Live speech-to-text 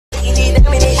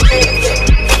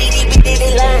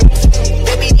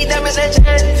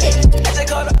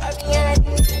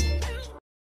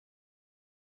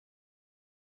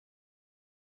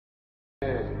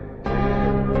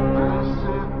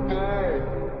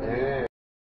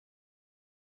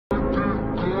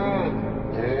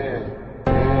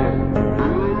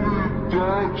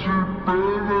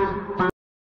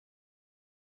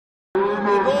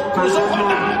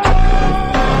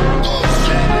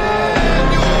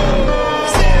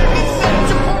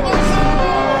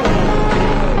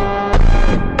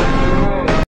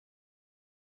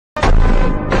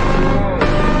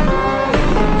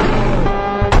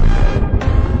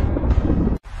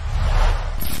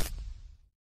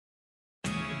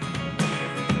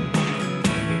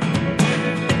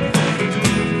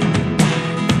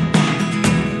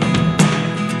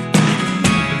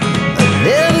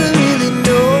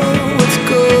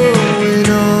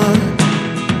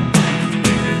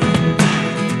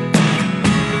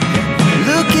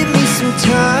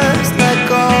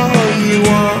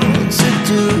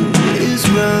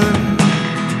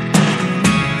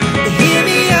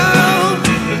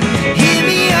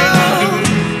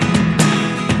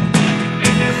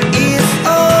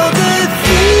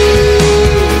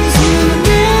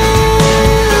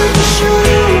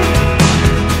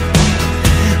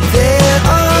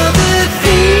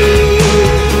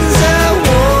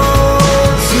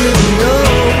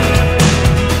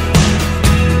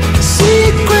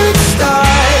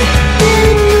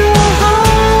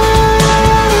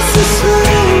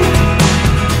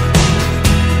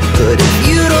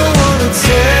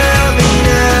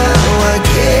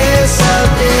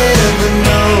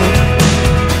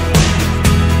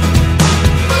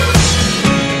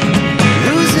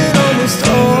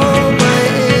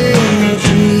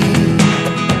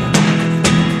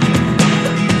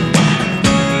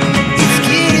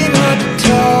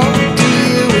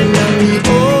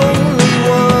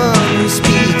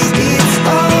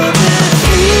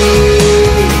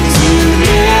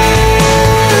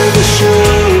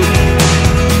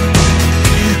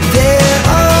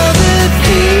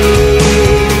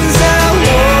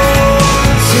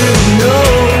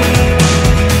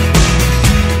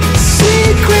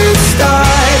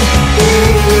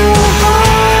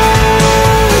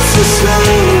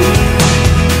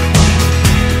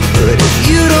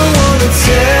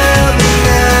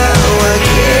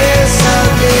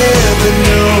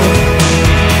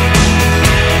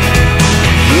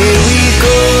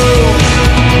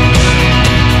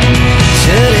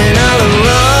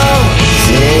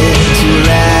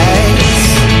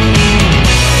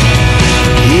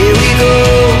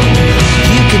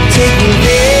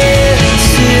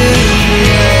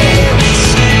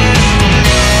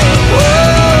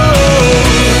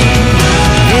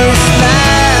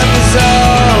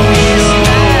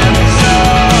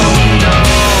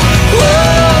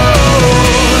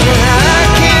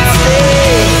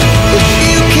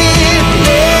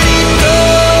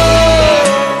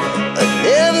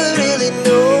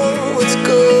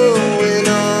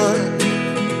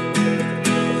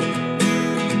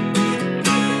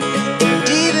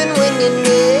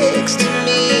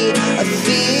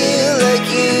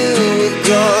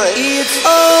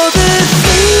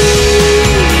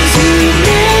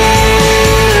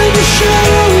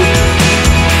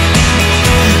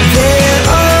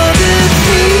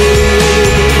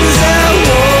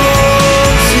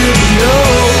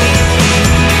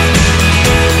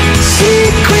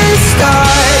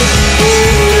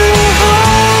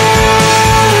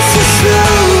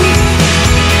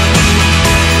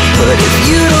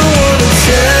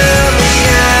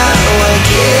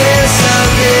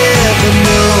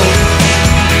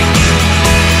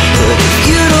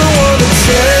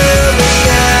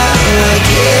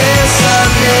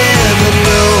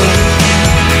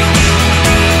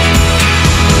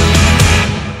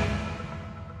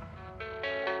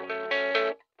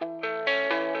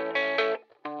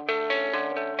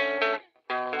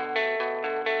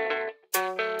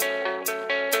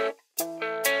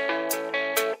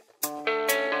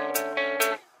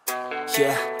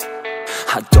yeah.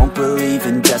 I don't believe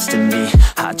in destiny,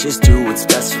 I just do what's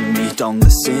best for me. Don't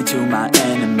listen to my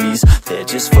enemies, they're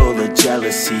just full of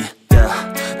jealousy.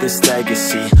 Yeah, this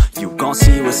legacy, you gon'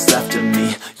 see what's left of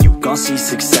me. You gon' see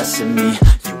success in me,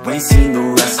 you ain't seen the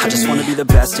rest of me. I just wanna be the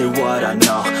best at what I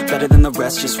know, better than the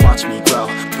rest, just watch me grow.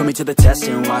 Put me to the test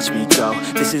and watch me go.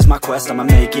 This is my quest, I'ma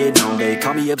make it known. They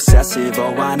call me obsessive,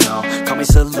 oh I know. Call me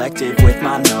selective with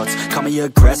my notes, call me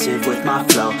aggressive with my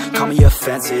flow, call me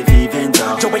offensive even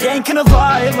though yo, I ain't gonna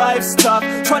lie, life's tough.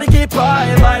 Try to get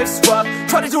by, life's rough.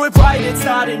 Try to do it right, it's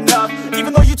not enough.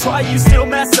 Even though you try, you still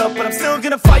mess up. But I'm still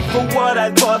gonna fight for what I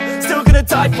love, still gonna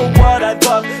die for what I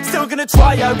love, still gonna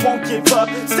try, I won't give up,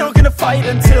 still gonna fight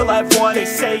until I've won. They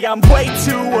say I'm way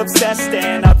too obsessed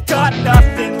and I've got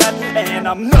nothing left, and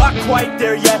I'm not quite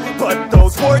there yet, but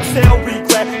those words they'll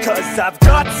regret, cause I've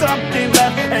got something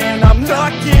left and I'm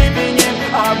not giving in.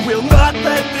 I will not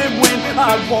let them win,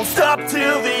 I won't stop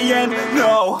till the end,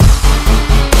 no.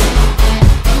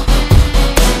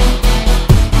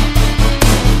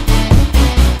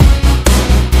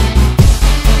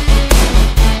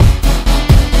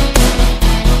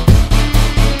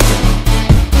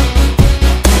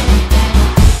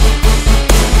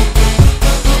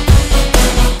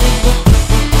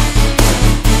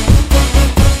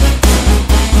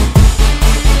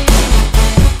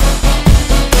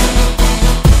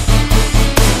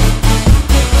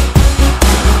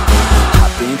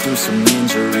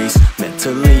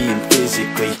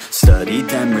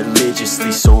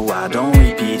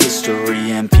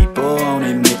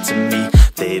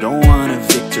 don't want a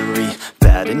victory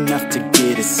bad enough to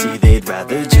get a C. They'd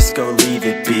rather just go leave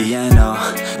it be. And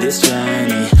oh, this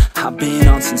journey I've been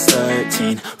on since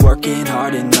 13, working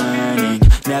hard and learning,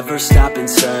 never stopping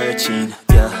searching.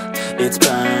 Yeah, it's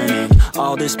burning,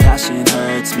 all this passion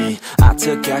hurts me. I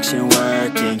took action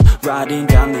working, writing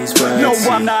down these words. No,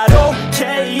 I'm not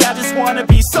okay, I just wanna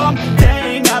be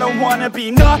something. I don't wanna be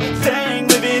nothing,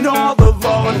 living all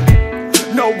alone.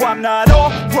 No, I'm not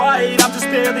alright, I'm just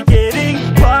barely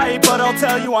getting by. But I'll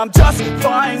tell you I'm just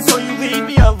fine, so you leave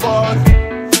me alone.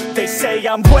 They say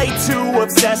I'm way too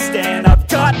obsessed and I've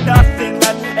got nothing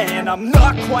left, and I'm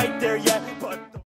not quite there yet.